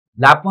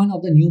Lap 1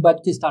 of the new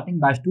batch is starting.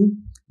 Batch 2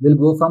 will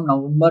go from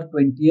November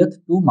 20th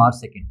to March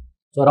 2nd.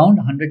 So around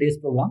 100 days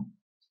program.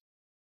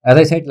 As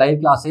I said, live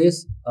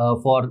classes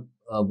for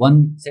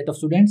one set of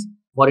students.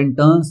 For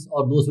interns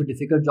or those with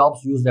difficult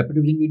jobs, use rapid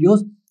revision videos.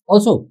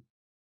 Also,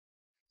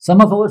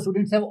 some of our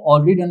students have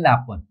already done lap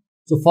 1.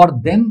 So for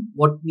them,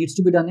 what needs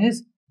to be done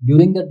is,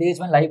 during the days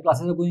when live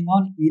classes are going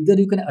on, either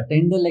you can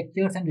attend the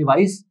lectures and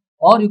revise,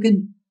 or you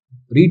can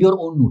read your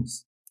own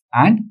notes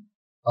and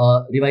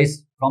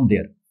revise from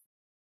there.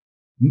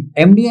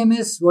 MDM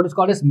is what is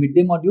called as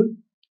midday module.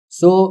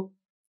 So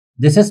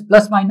this is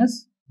plus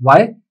minus.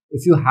 Why?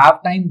 If you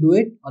have time, do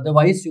it.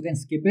 Otherwise, you can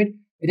skip it.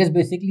 It is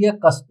basically a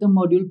custom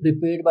module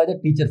prepared by the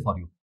teacher for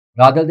you.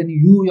 Rather than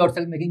you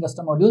yourself making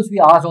custom modules, we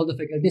asked all the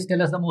faculties,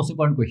 tell us the most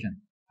important question.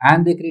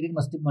 And they created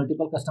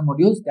multiple custom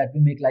modules that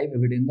we make live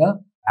every day in the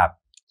app.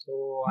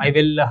 So I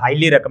will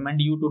highly recommend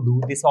you to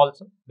do this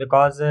also,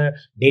 because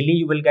daily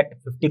you will get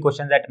 50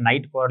 questions at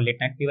night for late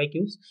night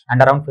PYQs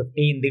and around 50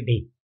 in the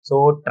day.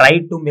 So try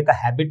to make a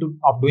habit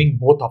of doing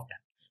both of them.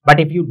 But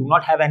if you do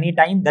not have any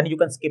time, then you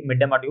can skip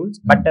midday modules.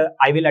 But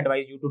I will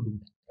advise you to do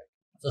that.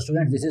 So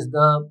students, this is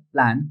the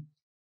plan.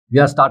 We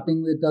are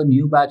starting with a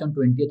new batch on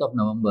 20th of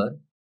November.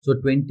 So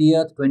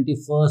 20th,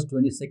 21st,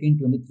 22nd,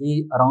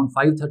 23, around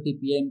 5:30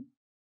 p.m.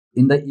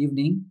 in the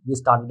evening, we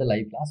start with the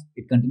live class.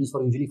 It continues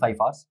for usually 5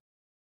 hours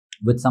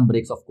with some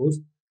breaks, of course.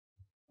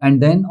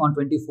 And then on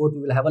 24th,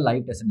 we will have a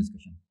live test and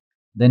discussion.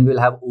 Then we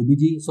will have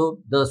OBG. So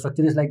the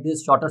structure is like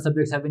this. Shorter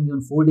subjects have been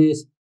given 4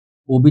 days.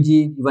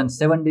 OBG given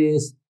 7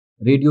 days.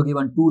 Radio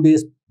given 2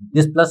 days.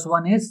 This plus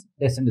 1 is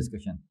test and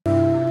discussion.